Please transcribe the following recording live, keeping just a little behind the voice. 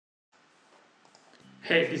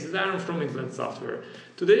Hey, this is Aaron from Implant Software.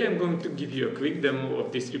 Today I'm going to give you a quick demo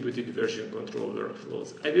of distributed version control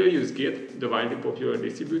workflows. I will use Git, the widely popular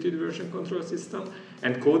distributed version control system,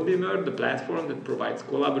 and Codebeamer, the platform that provides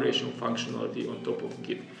collaboration functionality on top of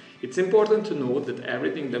Git. It's important to note that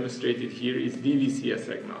everything demonstrated here is DVCS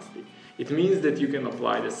agnostic. It means that you can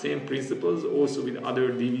apply the same principles also with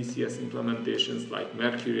other DVCS implementations like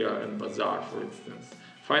Mercurial and Bazaar, for instance.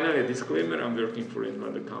 Finally, a disclaimer, I'm working for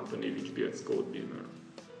Implant, the company which builds Codebeamer.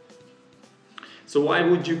 So why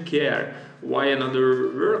would you care? Why another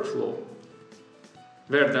workflow?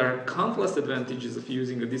 Where there are countless advantages of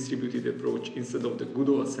using a distributed approach instead of the good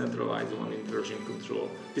old centralized one in version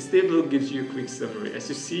control. This table gives you a quick summary. As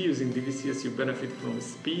you see, using DVCS you benefit from a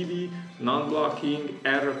speedy, non-blocking,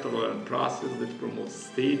 error-tolerant process that promotes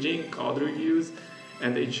staging, code reviews,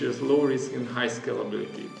 and ensures low risk and high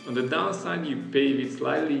scalability. On the downside, you pay with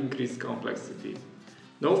slightly increased complexity.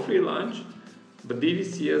 No free lunch, but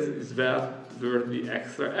DVCS is well worth the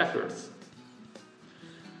extra efforts.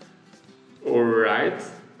 Alright,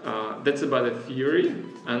 that's about the theory,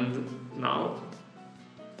 and now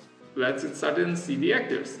let's get started and see the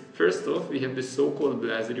actors. First off, we have the so-called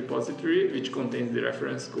Blaz repository, which contains the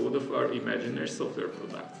reference code of our imaginary software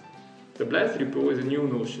products. The Blaz repo is a new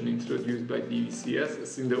notion introduced by DVCS,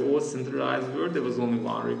 as in the old centralized world there was only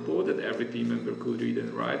one repo that every team member could read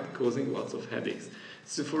and write, causing lots of headaches.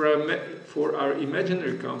 So for our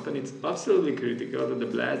imaginary company, it's absolutely critical that the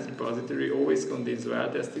Blaz repository always contains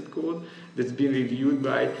well-tested code that's been reviewed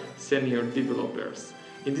by senior developers.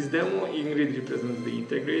 In this demo, Ingrid represents the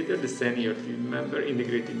integrator, the senior team member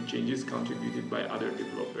integrating changes contributed by other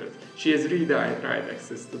developers. She has read-write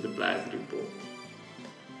access to the Blaz repo.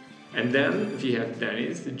 And then we have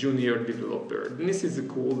Dennis, the junior developer. Dennis is a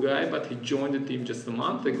cool guy, but he joined the team just a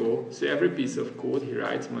month ago, so every piece of code he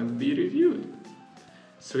writes must be reviewed.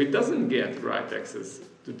 So he doesn't get write access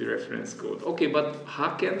to the reference code. Okay, but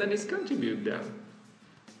how can Dennis contribute then?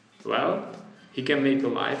 Well, he can make a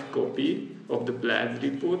live copy of the Blaz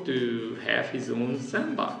repo to have his own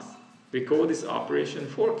sandbox. We call this operation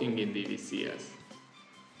forking in DVCS.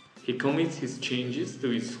 He commits his changes to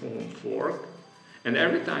his home fork, and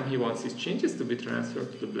every time he wants his changes to be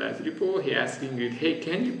transferred to the Blaz repo, he asks Ingrid, hey,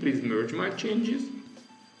 can you please merge my changes?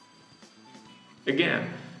 Again,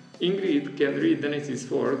 Ingrid can read Dennis's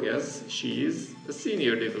fork as she is a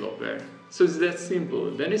senior developer. So it's that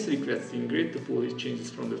simple. Dennis requests Ingrid to pull his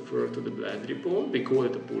changes from the fork to the Blaz repo. They call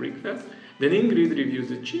it a pull request. Then Ingrid reviews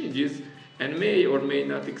the changes and may or may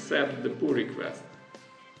not accept the pull request.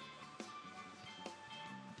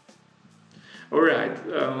 Alright,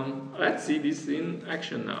 let's see this in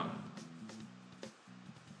action now.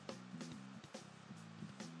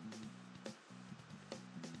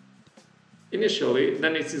 Initially,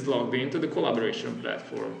 Dennis is logged into the collaboration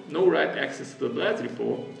platform. No write access to the Blaz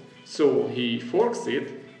repo, so he forks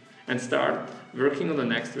it and starts working on the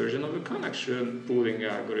next version of the connection pooling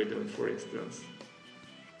algorithm, for instance.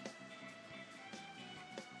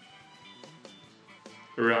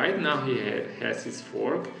 Right, now he has his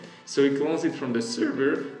fork, so he clones it from the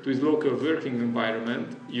server to his local working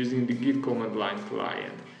environment using the Git command line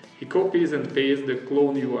client. He copies and pastes the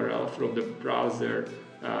clone URL from the browser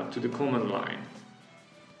to the command line.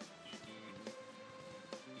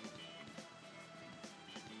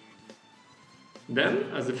 Then,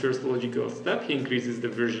 as the first logical step, he increases the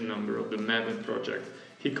version number of the mammoth project.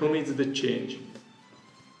 He commits the change.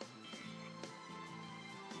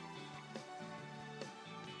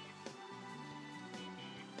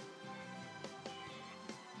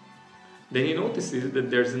 Then he notices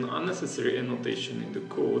that there's an unnecessary annotation in the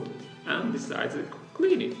code and decides to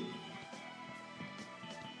clean it.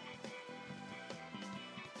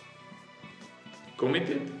 Commit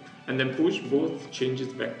it, and then push both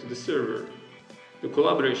changes back to the server. The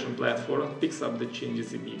collaboration platform picks up the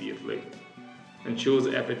changes immediately and shows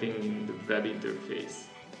everything in the web interface.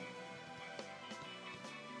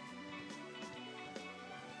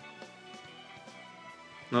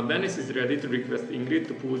 Now Dennis is ready to request Ingrid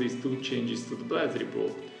to pull these two changes to the Blaz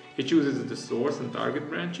repo. He chooses the source and target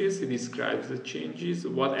branches, he describes the changes,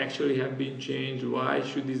 what actually have been changed, why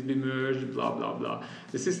should this be merged, blah blah blah.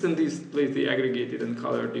 The system displays the aggregated and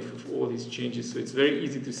colored diff of all his changes, so it's very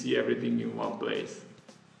easy to see everything in one place.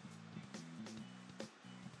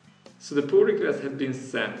 So the pull request has been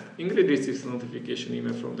sent. Ingrid receives a notification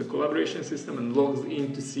email from the collaboration system and logs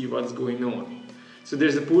in to see what's going on. So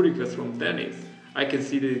there's a pull request from Dennis. I can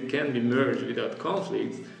see that it can be merged without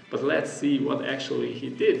conflicts, but let's see what actually he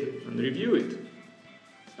did and review it.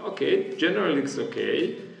 Okay, generally looks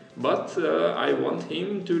okay, but I want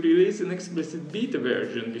him to release an explicit beta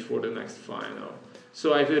version before the next final.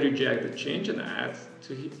 So I will reject the change and add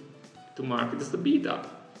to mark it as the beta.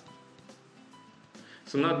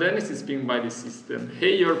 So now Dennis is pinged by the system.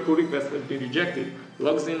 Hey, your pull request has been rejected.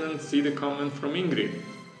 Logs in and see the comment from Ingrid.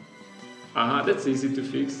 Aha, that's easy to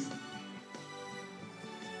fix.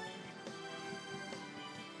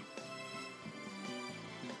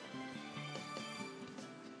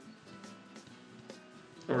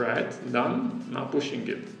 Alright, done. Now pushing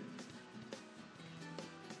it.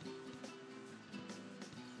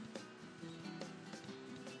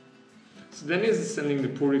 So Dennis is sending the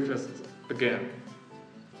pull request again,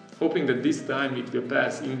 hoping that this time it will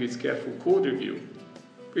pass Ingrid's careful code review.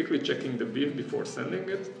 Quickly checking the build before sending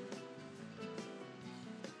it.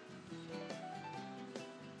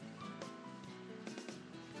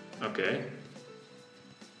 Okay.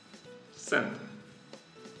 Send.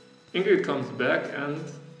 Ingrid comes back and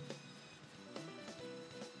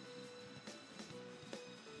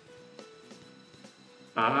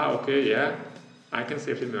okay, yeah, I can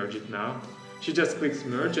safely merge it now. She just clicks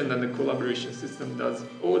merge and then the collaboration system does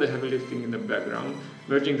all the heavy lifting in the background,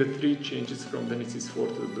 merging the 3 changes from the Genesis 4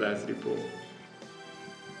 to the Blast repo.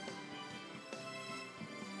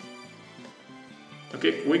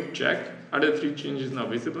 Okay, quick check. Are the 3 changes now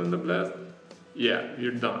visible in the Blast? Yeah,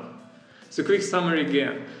 we're done. So quick summary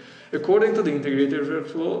again. According to the Integrator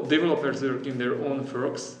Workflow, developers work in their own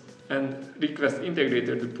forks and request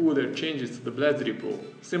Integrator to pull their changes to the Blast repo.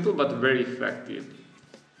 Simple but very effective.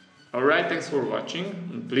 Alright, thanks for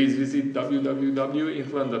watching. Please visit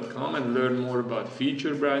www.influent.com and learn more about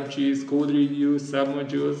feature branches, code reviews,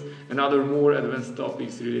 submodules, and other more advanced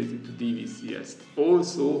topics related to DVCS.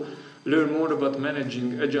 Also, learn more about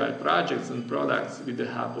managing agile projects and products with the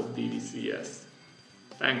help of DVCS.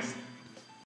 Thanks.